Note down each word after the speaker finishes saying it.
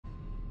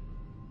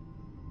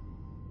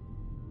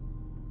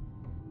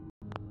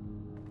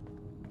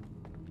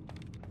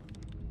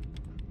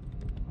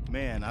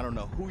Man, I don't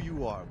know who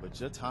you are, but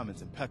your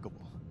timing's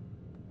impeccable.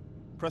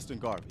 Preston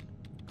Garvey,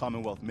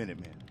 Commonwealth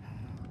Minuteman.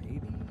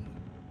 Maybe?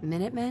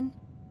 Minutemen?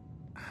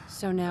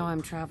 So now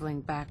I'm traveling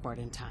backward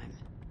in time.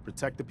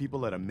 Protect the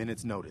people at a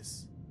minute's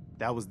notice.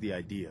 That was the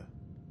idea.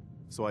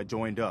 So I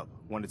joined up,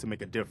 wanted to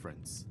make a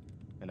difference.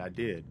 And I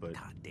did, but...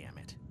 God damn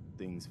it.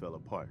 Things fell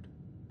apart.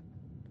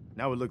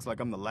 Now it looks like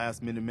I'm the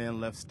last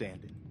Minuteman left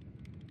standing.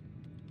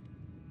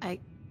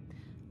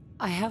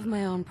 I have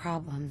my own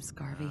problems,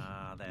 Garvey.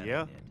 That's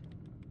Yeah? it.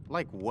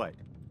 Like what?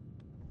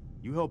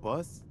 You help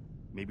us,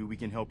 maybe we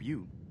can help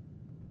you.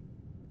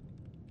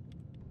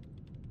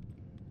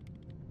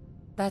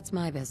 That's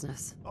my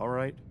business. All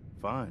right,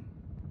 fine.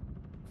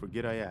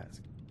 Forget I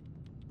asked.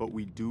 But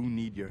we do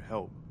need your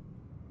help.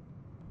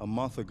 A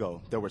month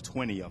ago, there were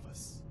 20 of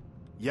us.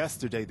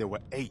 Yesterday, there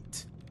were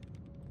 8.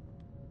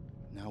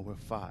 Now we're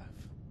 5.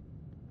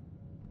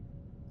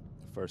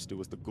 First it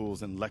was the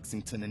ghouls in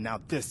Lexington, and now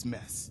this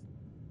mess.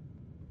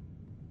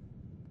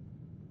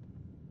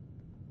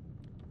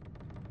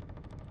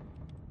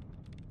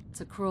 It's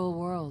a cruel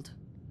world.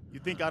 You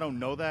think I don't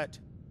know that?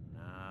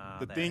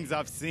 The that things ain't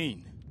I've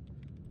seen.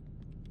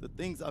 The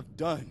things I've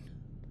done.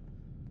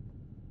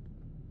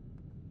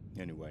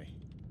 Anyway,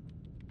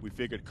 we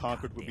figured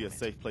Concord would be a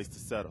safe place to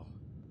settle.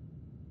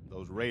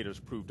 Those raiders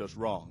proved us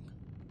wrong.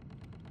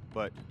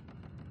 But,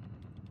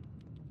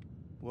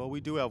 well,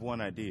 we do have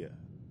one idea.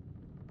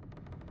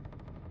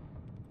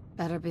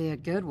 Better be a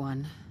good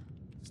one.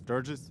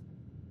 Sturgis?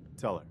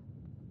 Tell her.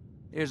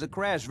 There's a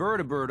crashed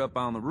vertibird up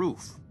on the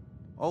roof.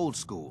 Old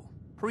school.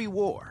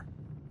 Pre-war.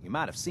 You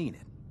might have seen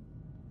it.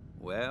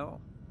 Well,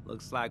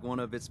 looks like one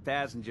of its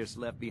passengers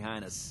left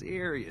behind a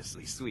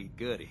seriously sweet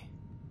goodie.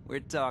 We're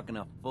talking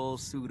a full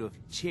suit of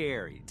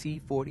cherry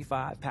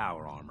T-45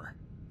 power armor.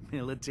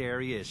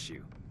 Military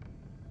issue.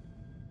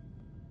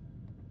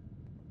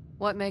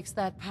 What makes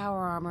that power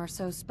armor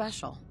so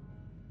special?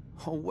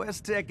 A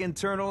West-Tech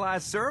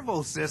internalized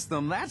servo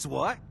system, that's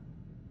what!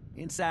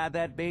 Inside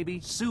that baby,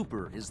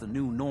 super is the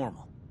new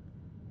normal.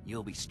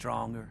 You'll be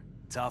stronger,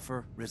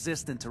 tougher,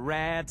 resistant to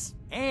rads,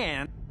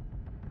 and...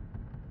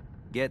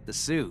 get the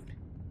suit.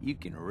 You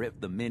can rip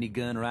the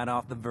minigun right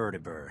off the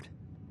vertibird.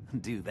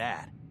 Do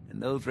that,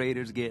 and those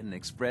raiders get an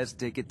express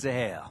ticket to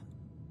hell.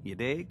 You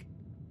dig?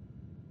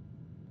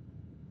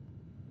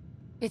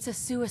 It's a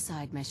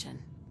suicide mission.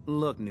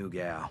 Look, new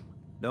gal.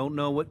 Don't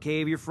know what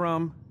cave you're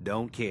from,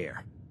 don't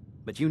care.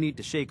 But you need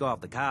to shake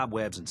off the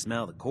cobwebs and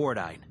smell the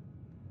cordite.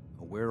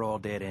 We're all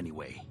dead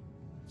anyway.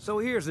 So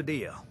here's the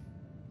deal.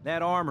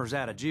 That armor's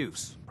out of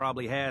juice.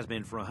 Probably has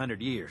been for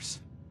 100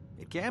 years.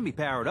 It can be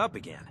powered up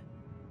again.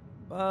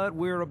 But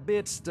we're a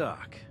bit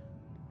stuck.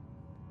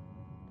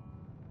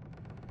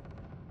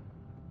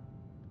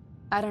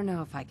 I don't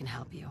know if I can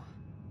help you.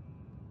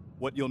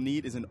 What you'll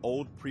need is an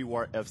old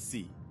pre-war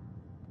FC.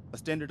 A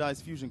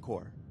standardized fusion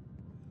core.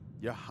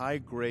 Your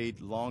high-grade,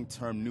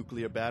 long-term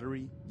nuclear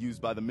battery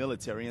used by the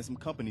military and some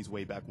companies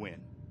way back when.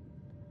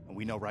 And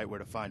we know right where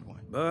to find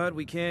one. But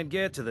we can't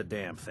get to the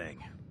damn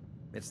thing.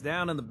 It's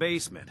down in the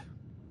basement.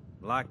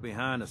 Locked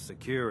behind a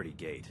security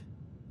gate.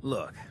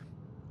 Look,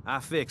 I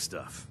fix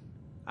stuff.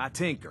 I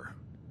tinker.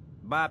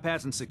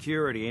 Bypassing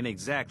security ain't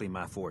exactly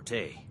my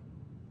forte.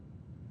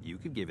 You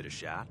could give it a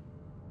shot.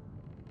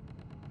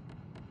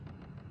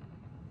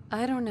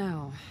 I don't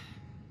know.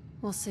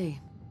 We'll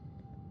see.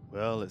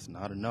 Well, it's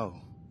not a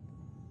no.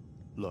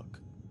 Look,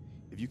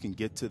 if you can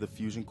get to the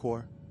fusion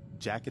core,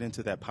 jack it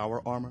into that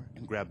power armor,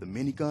 and grab the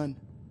minigun,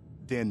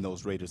 then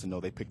those raiders will know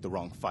they picked the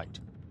wrong fight.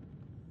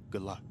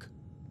 Good luck.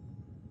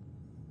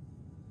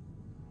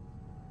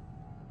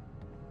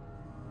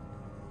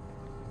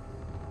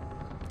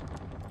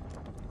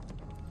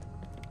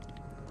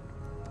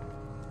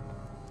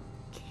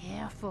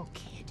 Careful,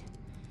 kid.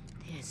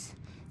 There's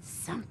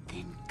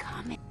something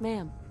coming.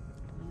 Ma'am.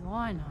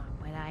 You're not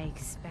what I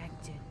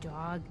expected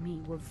dog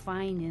meat would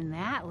find in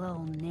that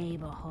little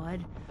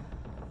neighborhood.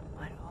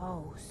 But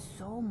oh,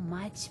 so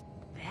much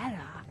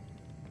better.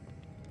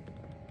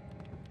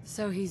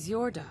 So he's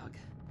your dog?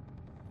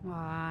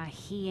 Aw,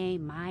 he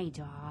ain't my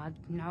dog.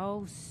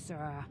 No,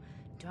 sir.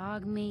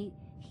 Dog meat,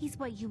 he's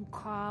what you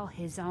call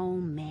his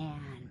own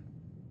man.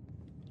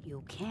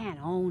 You can't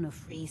own a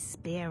free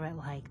spirit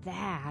like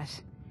that.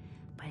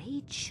 But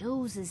he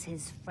chooses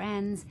his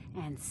friends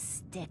and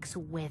sticks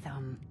with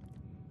them.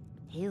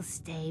 He'll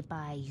stay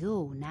by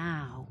you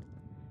now.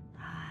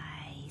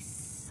 I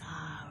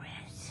saw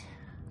it.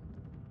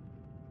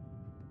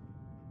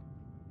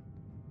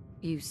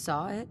 You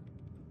saw it?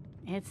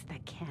 It's the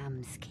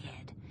chems,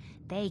 kid.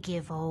 They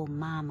give old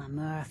Mama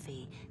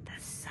Murphy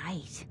the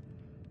sight.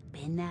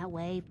 Been that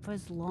way for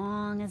as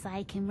long as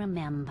I can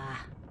remember.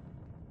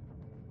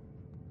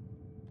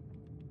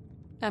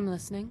 I'm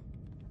listening.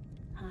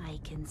 I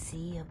can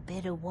see a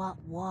bit of what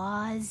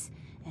was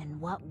and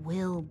what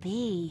will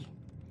be.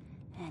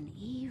 And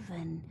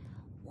even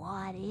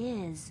what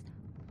is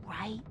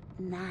right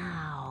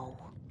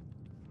now.